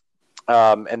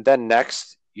 And then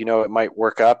next, it might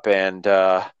work up, and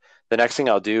the next thing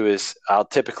I'll do is I'll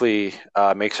typically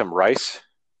make some rice.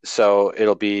 So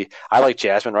I like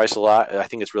jasmine rice a lot. I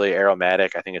think it's really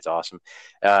aromatic. I think it's awesome.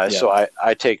 So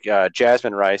I take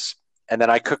jasmine rice, and then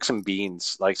I cook some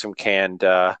beans, like some canned,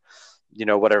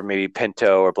 whatever, maybe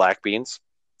pinto or black beans.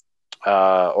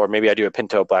 Or maybe I do a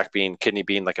pinto, black bean, kidney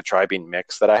bean, like a tri-bean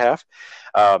mix that I have.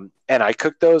 And I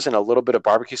cook those in a little bit of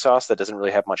barbecue sauce that doesn't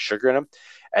really have much sugar in them.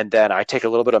 And then I take a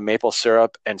little bit of maple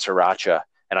syrup and sriracha,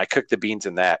 and I cook the beans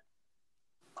in that.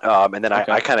 And then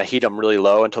I kind of heat them really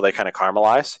low until they kind of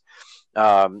caramelize.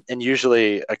 And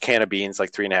usually a can of beans,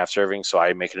 like 3.5 servings. So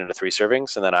I make it into 3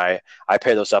 servings. And then I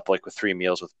pair those up like with 3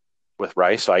 meals with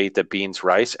rice. So I eat the beans,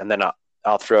 rice, and then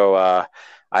I'll throw,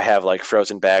 I have like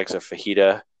frozen bags of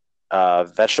fajita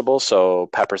vegetables. So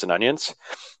peppers and onions.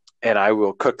 And I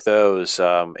will cook those,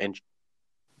 and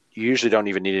you usually don't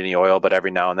even need any oil, but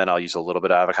every now and then I'll use a little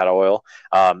bit of avocado oil,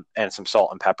 and some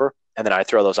salt and pepper. And then I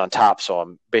throw those on top. So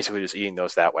I'm basically just eating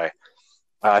those that way.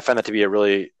 I find that to be a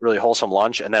really, really wholesome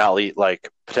lunch. And then I'll eat like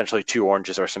potentially 2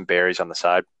 oranges or some berries on the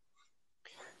side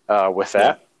with Yeah.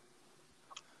 that.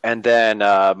 And then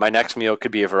my next meal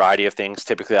could be a variety of things.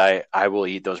 Typically, I will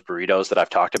eat those burritos that I've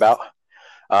talked about.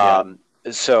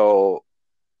 So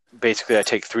basically, I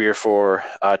take 3 or 4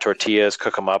 tortillas,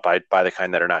 cook them up. I buy the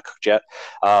kind that are not cooked yet.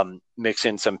 Mix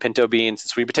in some pinto beans and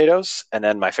sweet potatoes, and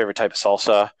then my favorite type of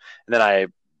salsa. And then I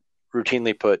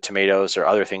routinely put tomatoes or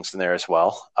other things in there as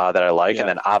well that I like. Yeah. And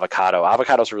then avocado.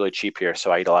 Avocados are really cheap here,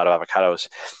 so I eat a lot of avocados.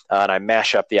 And I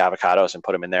mash up the avocados and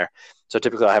put them in there. So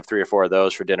typically I'll have 3 or 4 of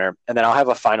those for dinner. And then I'll have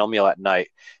a final meal at night.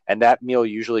 And that meal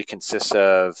usually consists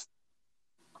of,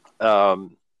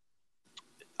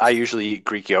 I usually eat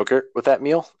Greek yogurt with that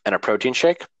meal and a protein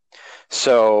shake.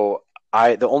 So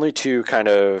the only two kind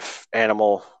of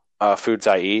animal foods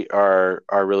I eat are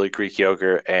really Greek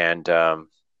yogurt and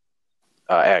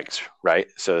eggs, right?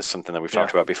 So it's something that we've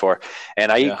talked about before.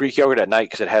 And I eat Greek yogurt at night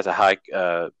because it has a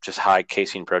high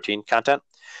casein protein content.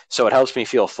 So it helps me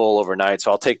feel full overnight.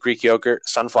 So I'll take Greek yogurt,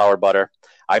 sunflower butter.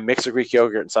 I mix the Greek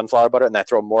yogurt and sunflower butter, and I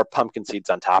throw more pumpkin seeds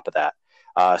on top of that.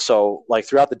 So like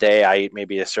throughout the day, I eat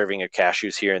maybe a serving of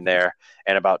cashews here and there,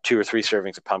 and about 2 or 3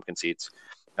 servings of pumpkin seeds.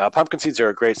 Pumpkin seeds are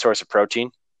a great source of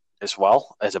protein, as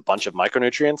well as a bunch of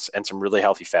micronutrients and some really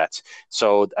healthy fats.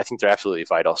 So I think they're absolutely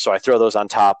vital. So I throw those on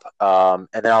top, and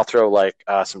then I'll throw like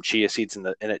some chia seeds in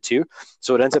it too.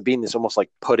 So it ends up being this almost like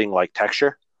pudding-like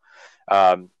texture.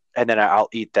 And then I'll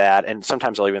eat that, and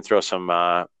sometimes I'll even throw some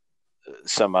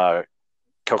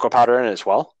cocoa powder in it as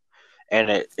well. And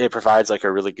it provides like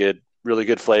a really good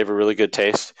flavor, really good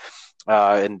taste,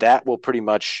 and that will pretty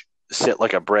much sit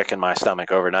like a brick in my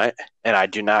stomach overnight. And I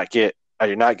do not get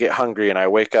hungry, and I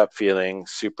wake up feeling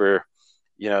super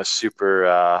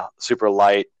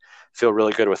light, feel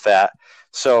really good with that.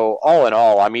 So all in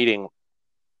all, I'm eating,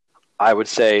 I would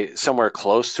say, somewhere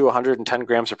close to 110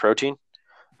 grams of protein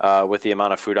with the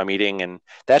amount of food I'm eating. And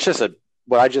that's just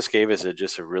what I just gave is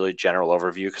just a really general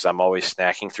overview, because I'm always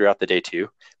snacking throughout the day too.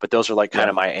 But those are like kind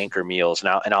of my anchor meals.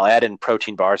 Now, and I'll add in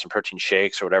protein bars and protein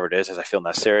shakes or whatever it is as I feel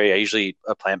necessary. I usually eat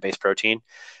a plant-based protein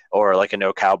or like a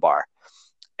no-cow bar,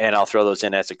 and I'll throw those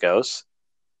in as it goes.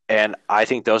 And I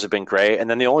think those have been great. And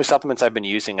then the only supplements I've been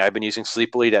using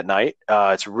Sleep Elite at night.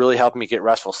 It's really helped me get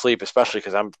restful sleep, especially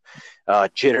because I'm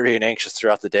jittery and anxious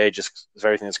throughout the day, just with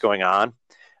everything that's going on.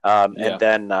 And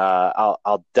then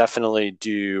I'll definitely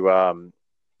do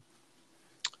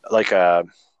like a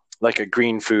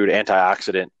green food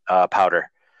antioxidant powder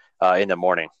in the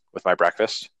morning with my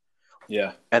breakfast.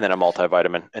 Yeah. And then a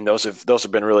multivitamin. And those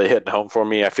have been really hitting home for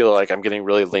me. I feel like I'm getting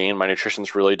really lean. My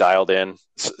nutrition's really dialed in.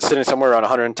 Sitting somewhere around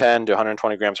 110 to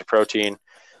 120 grams of protein.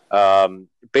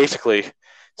 Basically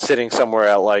sitting somewhere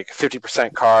at like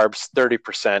 50% carbs,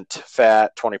 30%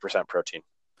 fat, 20% protein.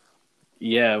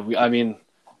 Yeah,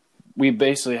 we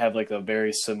basically have like a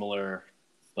very similar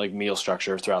like meal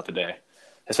structure throughout the day.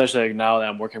 Especially like now that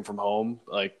I'm working from home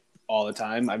like all the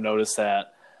time, I've noticed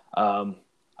that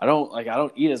I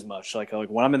don't eat as much. Like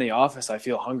when I'm in the office, I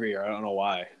feel hungrier. I don't know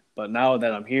why. But now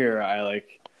that I'm here, I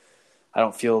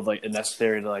don't feel like it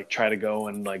necessary to like try to go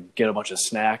and like get a bunch of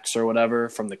snacks or whatever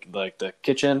from the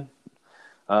kitchen.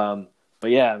 But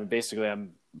yeah, basically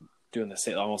I'm doing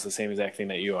almost the same exact thing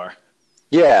that you are.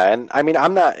 Yeah, and I mean,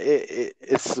 I'm not.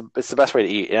 It's the best way to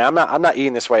eat, and I'm not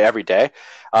eating this way every day,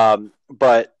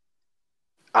 but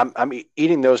I'm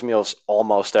eating those meals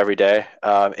almost every day.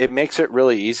 It makes it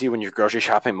really easy when you're grocery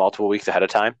shopping multiple weeks ahead of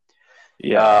time.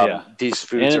 Yeah. These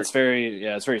foods it's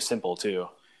very simple too.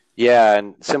 Yeah,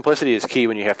 and simplicity is key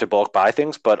when you have to bulk buy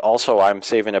things, but also I'm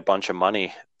saving a bunch of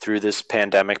money through this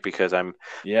pandemic because I'm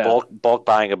bulk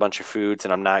buying a bunch of foods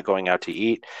and I'm not going out to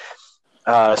eat.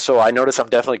 So I notice I'm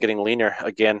definitely getting leaner.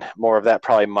 Again, more of that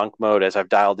probably monk mode as I've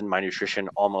dialed in my nutrition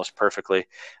almost perfectly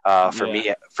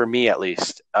for me at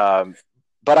least.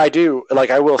 But I do,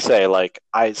 I will say,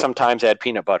 I sometimes add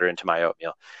peanut butter into my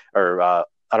oatmeal, or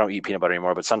I don't eat peanut butter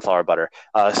anymore, but sunflower butter.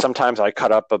 Sometimes I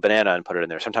cut up a banana and put it in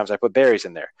there. Sometimes I put berries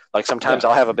in there. Sometimes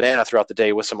I'll have a banana throughout the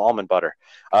day with some almond butter.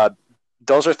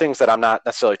 Those are things that I'm not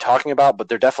necessarily talking about, but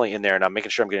they're definitely in there, and I'm making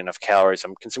sure I'm getting enough calories.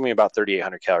 I'm consuming about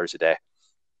 3,800 calories a day,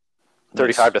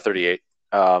 35 to 38.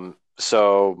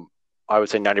 So I would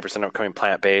say 90% of them coming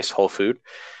plant-based, whole food.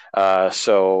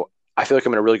 So I feel like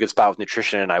I'm in a really good spot with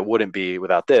nutrition, and I wouldn't be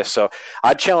without this. So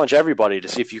I'd challenge everybody to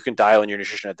see if you can dial in your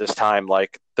nutrition at this time.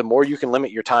 Like, the more you can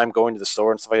limit your time going to the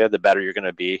store and stuff like that, the better you're going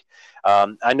to be.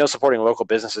 I know supporting local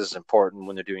businesses is important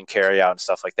when they're doing carry out and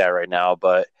stuff like that right now.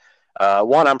 But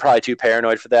one, I'm probably too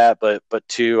paranoid for that. But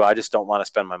two, I just don't want to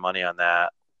spend my money on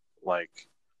that. Like,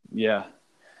 Yeah.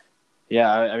 Yeah,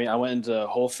 I mean, I went into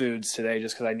Whole Foods today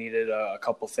just because I needed a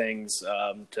couple things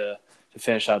to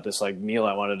finish out this like meal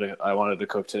I wanted to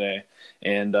cook today.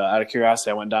 And out of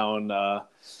curiosity, I went down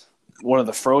one of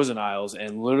the frozen aisles,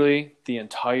 and literally the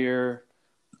entire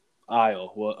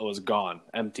aisle was gone,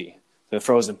 empty. The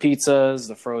frozen pizzas,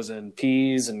 the frozen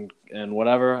peas, and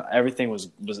whatever, everything was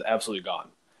absolutely gone.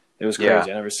 It was crazy. yeah. I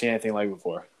never seen anything like it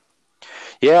before.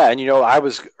 Yeah, and I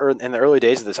was in the early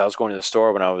days of this. I was going to the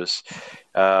store when I was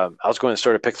going to the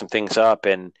store to pick some things up,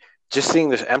 and just seeing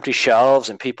this empty shelves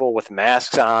and people with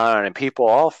masks on and people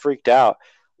all freaked out.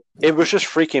 It was just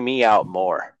freaking me out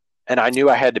more, and I knew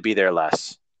I had to be there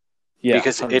less Yeah,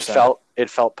 because 100%. it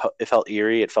felt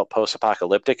eerie, it felt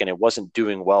post-apocalyptic, and it wasn't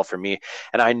doing well for me.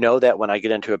 And I know that when I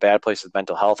get into a bad place with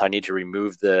mental health, I need to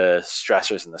remove the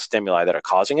stressors and the stimuli that are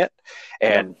causing it.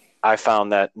 Yep. And I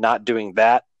found that not doing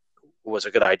that was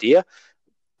a good idea,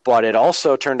 but it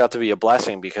also turned out to be a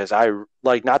blessing because not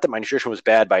that my nutrition was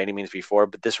bad by any means before,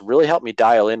 but this really helped me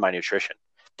dial in my nutrition.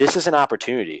 This is an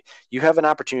opportunity. You have an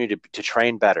opportunity to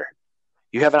train better.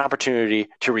 You have an opportunity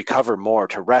to recover more,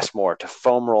 to rest more, to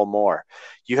foam roll more.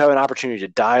 You have an opportunity to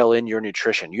dial in your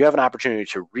nutrition. You have an opportunity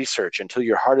to research until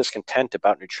your heart is content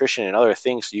about nutrition and other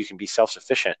things so you can be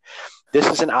self-sufficient. This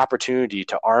is an opportunity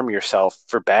to arm yourself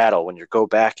for battle when you go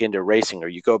back into racing, or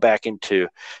you go back into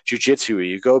jiu-jitsu, or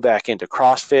you go back into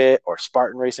CrossFit or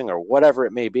Spartan racing or whatever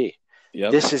it may be.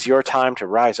 Yep. This is your time to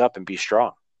rise up and be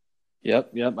strong.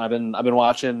 Yep. I've been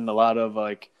watching a lot of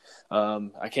I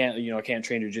can't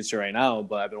train jiu-jitsu right now,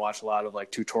 but I've been watching a lot of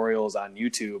like tutorials on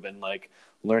YouTube and like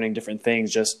learning different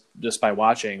things just by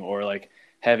watching, or like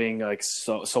having like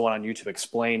someone on YouTube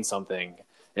explain something.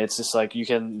 It's just like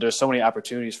there's so many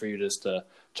opportunities for you just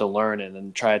to learn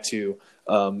and try to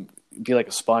be like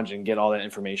a sponge and get all that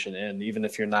information in, even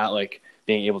if you're not like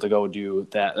being able to go do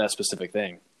that specific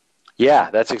thing.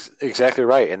 Yeah, that's exactly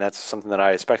right. And that's something that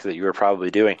I expected that you were probably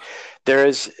doing. There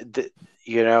is,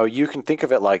 you can think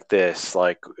of it like this,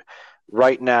 like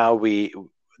right now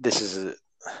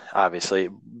obviously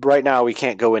right now we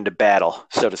can't go into battle,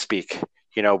 so to speak.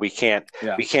 We can't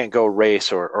Yeah. go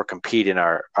race or compete in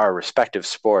our respective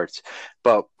sports,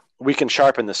 but we can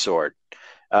sharpen the sword.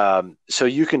 So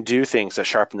you can do things that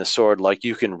sharpen the sword, like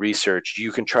you can research,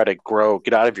 you can try to grow,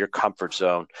 get out of your comfort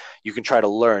zone. You can try to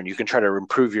learn, you can try to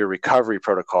improve your recovery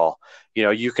protocol.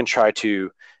 You can try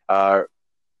to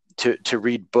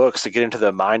read books to get into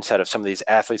the mindset of some of these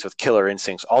athletes with killer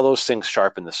instincts. All those things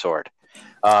sharpen the sword.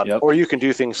 Yep. Or you can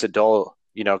do things to dull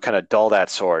that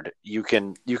sword. You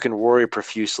can worry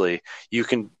profusely. You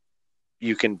can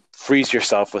freeze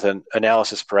yourself with an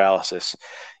analysis paralysis.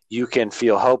 You can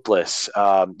feel hopeless.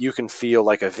 You can feel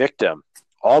like a victim.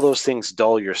 All those things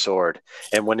dull your sword.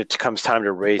 And when it comes time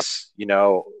to race,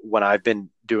 when I've been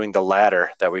doing the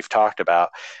ladder that we've talked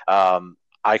about,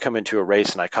 I come into a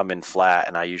race and I come in flat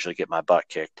and I usually get my butt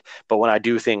kicked. But when I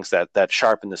do things that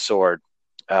sharpen the sword,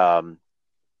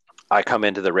 I come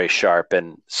into the race sharp.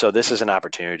 And so this is an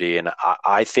opportunity. And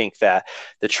I think that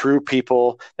the true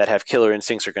people that have killer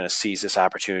instincts are going to seize this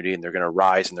opportunity, and they're going to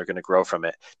rise and they're going to grow from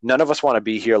it. None of us want to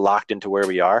be here locked into where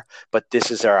we are, but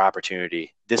this is our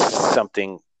opportunity. This is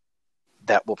something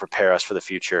that will prepare us for the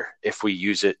future if we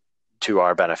use it to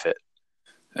our benefit.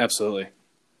 Absolutely.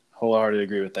 Wholeheartedly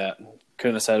agree with that.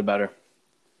 Couldn't have said it better.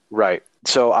 Right.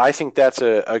 So I think that's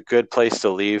a good place to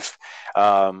leave.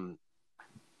 I'm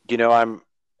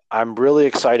really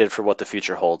excited for what the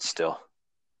future holds still.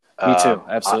 Me too.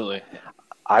 Absolutely.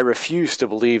 I refuse to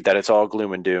believe that it's all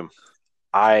gloom and doom.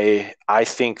 I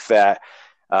think that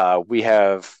we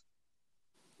have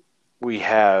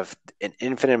an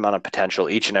infinite amount of potential,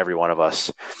 each and every one of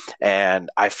us. And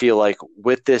I feel like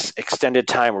with this extended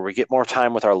time where we get more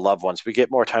time with our loved ones, we get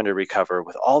more time to recover,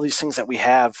 with all these things that we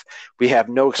have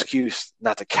no excuse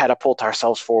not to catapult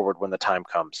ourselves forward when the time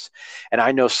comes. And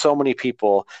I know so many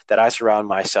people that I surround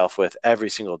myself with every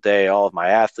single day, all of my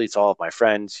athletes, all of my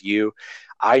friends,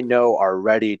 I know are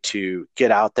ready to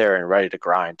get out there and ready to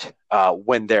grind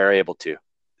when they're able to.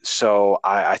 So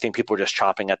I think people are just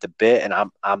chomping at the bit,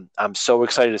 and I'm so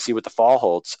excited to see what the fall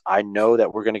holds. I know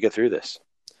that we're going to get through this.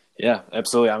 Yeah,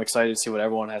 absolutely. I'm excited to see what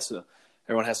everyone has to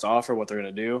offer, what they're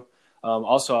going to do.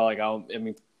 Also,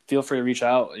 feel free to reach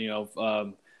out.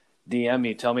 DM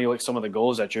me, tell me what some of the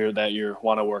goals that you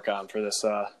want to work on for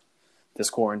this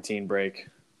quarantine break.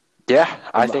 Yeah,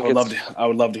 I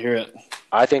would love to hear it.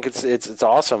 I think it's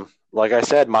awesome. Like I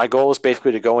said, my goal is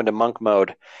basically to go into monk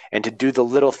mode and to do the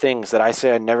little things that I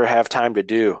say I never have time to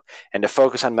do, and to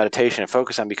focus on meditation and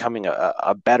focus on becoming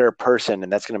a better person, and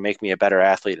that's going to make me a better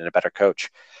athlete and a better coach.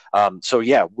 So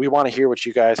yeah, we want to hear what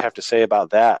you guys have to say about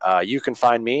that. You can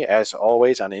find me, as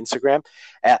always, on Instagram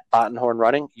at Bottenhorn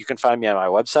Running. You can find me on my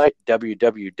website,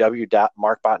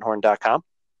 www.markbottenhorn.com.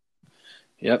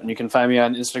 Yep, and you can find me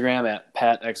on Instagram at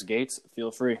PatXGates.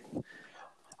 Feel free.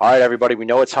 All right, everybody, we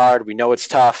know it's hard. We know it's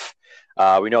tough.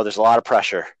 We know there's a lot of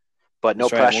pressure, but no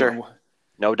pressure,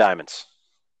 no diamonds.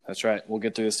 That's right. We'll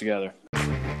get through this together.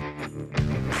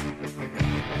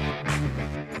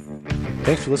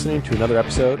 Thanks for listening to another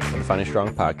episode of the Finding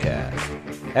Strong podcast.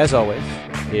 As always,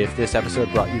 if this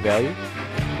episode brought you value,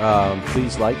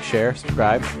 please like, share,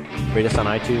 subscribe, rate us on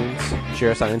iTunes, share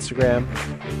us on Instagram,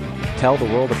 tell the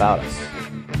world about us.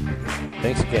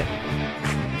 Thanks again,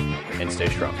 and stay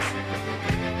strong.